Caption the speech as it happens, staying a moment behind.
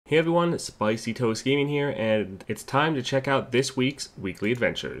Hey everyone, Spicy Toast Gaming here, and it's time to check out this week's weekly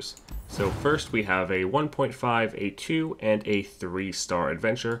adventures. So first we have a 1.5, a 2, and a 3-star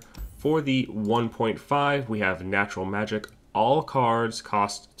adventure. For the 1.5, we have Natural Magic. All cards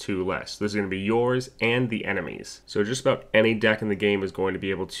cost 2 less. This is going to be yours and the enemy's. So just about any deck in the game is going to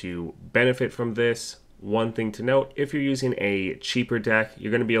be able to benefit from this. One thing to note, if you're using a cheaper deck,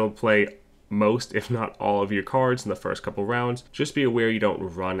 you're going to be able to play most, if not all, of your cards in the first couple rounds. Just be aware you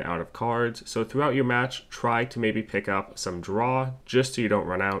don't run out of cards. So throughout your match, try to maybe pick up some draw, just so you don't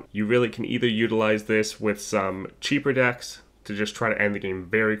run out. You really can either utilize this with some cheaper decks to just try to end the game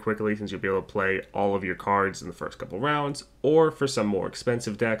very quickly, since you'll be able to play all of your cards in the first couple rounds, or for some more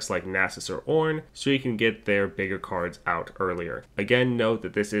expensive decks like Nasus or Ornn, so you can get their bigger cards out earlier. Again, note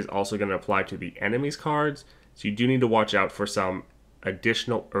that this is also going to apply to the enemy's cards, so you do need to watch out for some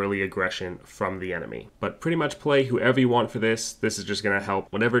additional early aggression from the enemy. But pretty much play whoever you want for this. This is just going to help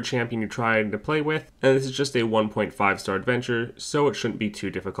whatever champion you're trying to play with. And this is just a 1.5-star adventure, so it shouldn't be too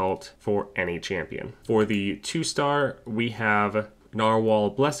difficult for any champion. For the 2-star, we have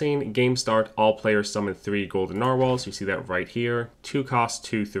Narwhal Blessing. Game start, all players summon 3 golden narwhals. You see that right here. 2 cost,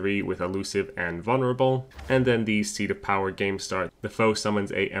 2/3 with elusive and vulnerable. And then the Seat of Power game start. The foe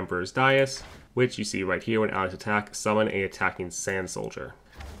summons a Emperor's Dais, which you see right here. When allies attack, summon a attacking Sand Soldier.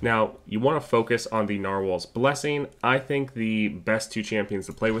 Now, you want to focus on the Narwhal's Blessing. I think the best 2 champions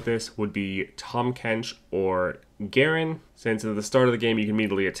to play with this would be Tahm Kench or Garen, since at the start of the game you can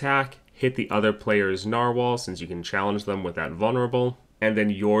immediately attack, hit the other player's Narwhal, since you can challenge them with that vulnerable, and then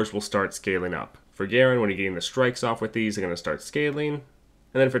yours will start scaling up. For Garen, when you're getting the strikes off with these, they're going to start scaling.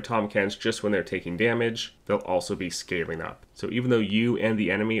 And then for Tahm Kench, just when they're taking damage, they'll also be scaling up. So even though you and the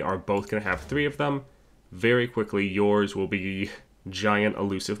enemy are both going to have 3 of them, very quickly yours will be giant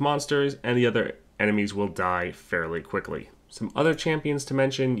elusive monsters, and the other enemies will die fairly quickly. Some other champions to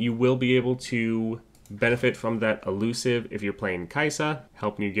mention, you will be able to benefit from that elusive if you're playing Kai'Sa,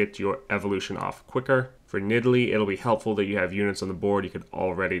 helping you get your evolution off quicker. For Nidalee, it'll be helpful that you have units on the board you could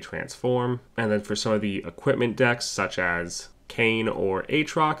already transform. And then for some of the equipment decks, such as Kayn or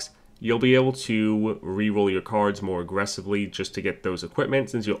Aatrox, you'll be able to re-roll your cards more aggressively just to get those equipment,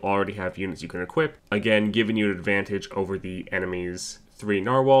 since you'll already have units you can equip. Again, giving you an advantage over the enemy's 3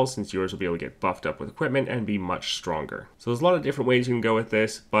 narwhals, since yours will be able to get buffed up with equipment and be much stronger. So there's a lot of different ways you can go with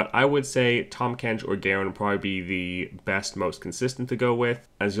this, but I would say Tahm Kench or Garen would probably be the best, most consistent to go with,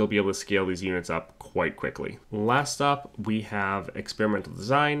 as you'll be able to scale these units up quite quickly. Last up, we have Experimental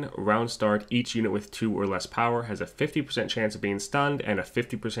Design. Round start, each unit with 2 or less power has a 50% chance of being stunned and a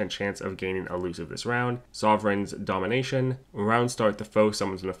 50% chance of gaining elusive this round. Sovereign's Domination. Round start, the foe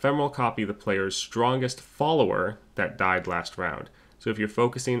summons an ephemeral copy of the player's strongest follower that died last round. So if you're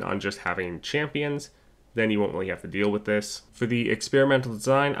focusing on just having champions, then you won't really have to deal with this. For the Experimental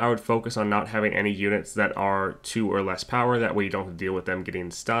Design, I would focus on not having any units that are 2 or less power, that way you don't have to deal with them getting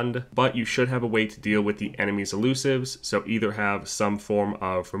stunned. But you should have a way to deal with the enemy's elusives, so either have some form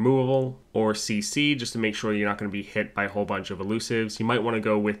of removal or CC, just to make sure you're not going to be hit by a whole bunch of elusives. You might want to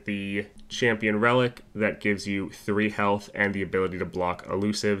go with the Champion Relic, that gives you 3 health and the ability to block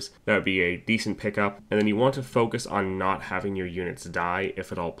elusives. That would be a decent pickup. And then you want to focus on not having your units die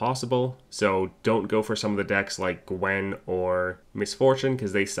if at all possible. So don't go for some of the decks like Gwen or Misfortune,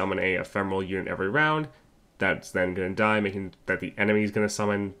 because they summon a ephemeral unit every round. That's then going to die, making that the enemy is going to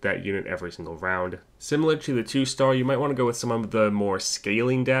summon that unit every single round. Similar to the 2-star, you might want to go with some of the more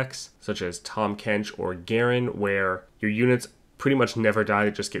scaling decks, such as Tahm Kench or Garen, where your units pretty much never die,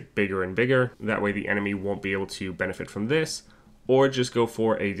 they just get bigger and bigger. That way the enemy won't be able to benefit from this. Or just go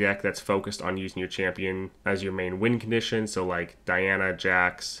for a deck that's focused on using your champion as your main win condition, so like Diana,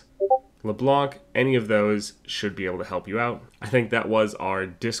 Jax, LeBlanc, any of those should be able to help you out. I think that was our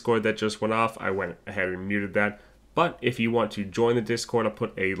Discord that just went off. I went ahead and muted that. But if you want to join the Discord, I'll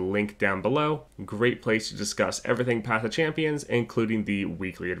put a link down below. Great place to discuss everything Path of Champions, including the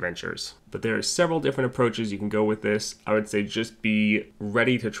weekly adventures. But there are several different approaches you can go with this. I would say just be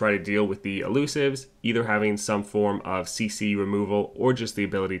ready to try to deal with the elusives, either having some form of CC removal or just the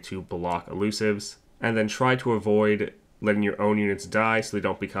ability to block elusives. And then try to avoid letting your own units die so they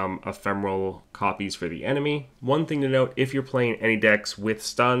don't become ephemeral copies for the enemy. One thing to note, if you're playing any decks with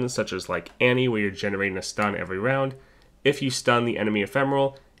stuns, such as like Annie, where you're generating a stun every round, if you stun the enemy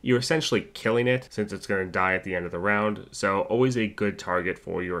ephemeral, you're essentially killing it, since it's going to die at the end of the round. So always a good target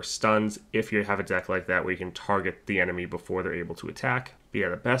for your stuns if you have a deck like that where you can target the enemy before they're able to attack. But yeah,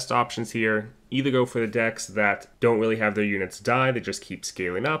 the best options here, either go for the decks that don't really have their units die, they just keep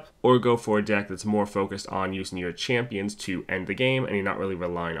scaling up, or go for a deck that's more focused on using your champions to end the game and you're not really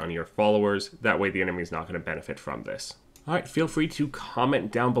relying on your followers. That way the enemy's not going to benefit from this. Alright, feel free to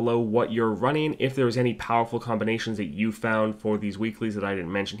comment down below what you're running. If there's any powerful combinations that you found for these weeklies that I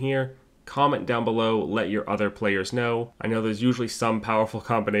didn't mention here, comment down below, let your other players know. I know there's usually some powerful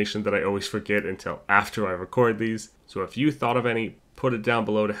combination that I always forget until after I record these. So if you thought of any, put it down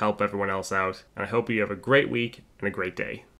below to help everyone else out. And I hope you have a great week and a great day.